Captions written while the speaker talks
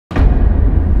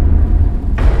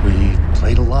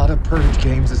Purge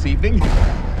games this evening.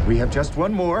 We have just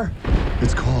one more.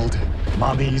 It's called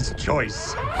Mommy's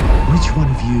Choice. Which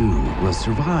one of you will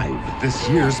survive this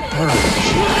year's Purge?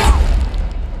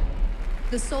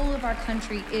 The soul of our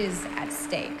country is at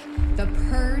stake. The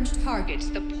Purge targets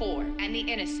the poor and the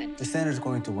innocent. The senator's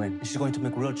going to win, and she's going to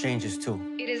make real changes, too.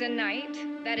 It is a night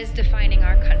that is defining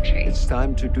our country. It's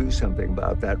time to do something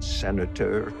about that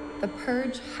senator. The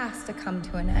Purge has to come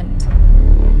to an end.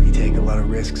 You take a lot of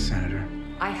risks, Senator.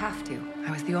 I have to.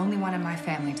 I was the only one in my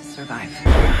family to survive.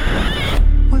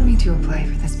 What made you apply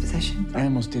for this position? I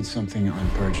almost did something on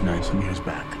Purge night some years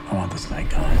back. I want this night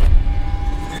gone.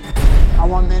 I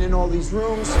want men in all these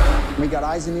rooms. We got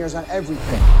eyes and ears on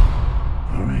everything.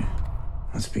 All right,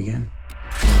 let's begin.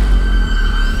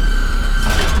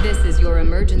 This is your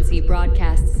emergency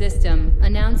broadcast system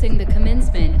announcing the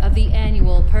commencement of the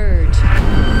annual Purge.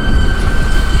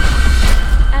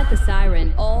 At the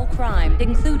siren, all crime,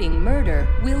 including murder,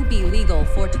 will be legal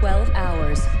for 12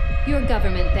 hours. Your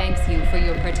government thanks you for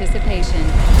your participation.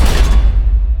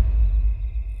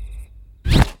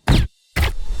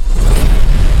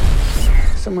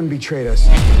 Someone betrayed us.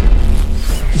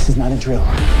 This is not a drill.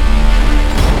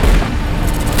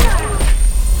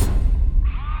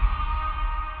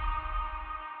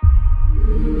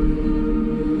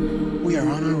 We are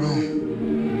on our own.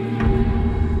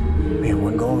 We have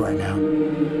one goal right now.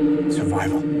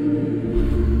 Survival.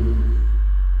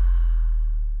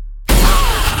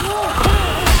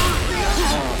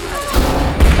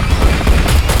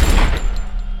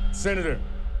 Senator,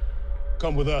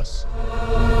 come with us.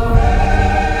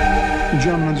 You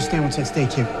gentlemen understand what's at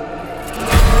stake here.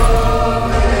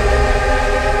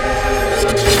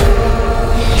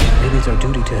 Maybe it's our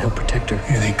duty to help protect her.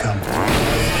 Here they come.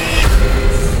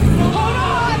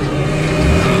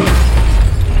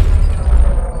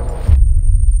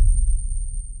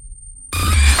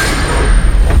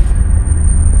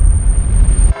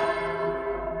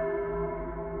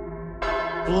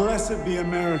 Blessed be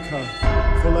America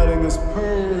for letting us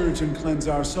purge and cleanse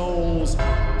our souls.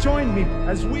 Join me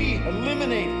as we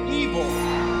eliminate evil.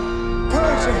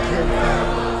 Purge and kill.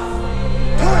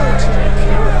 Purge.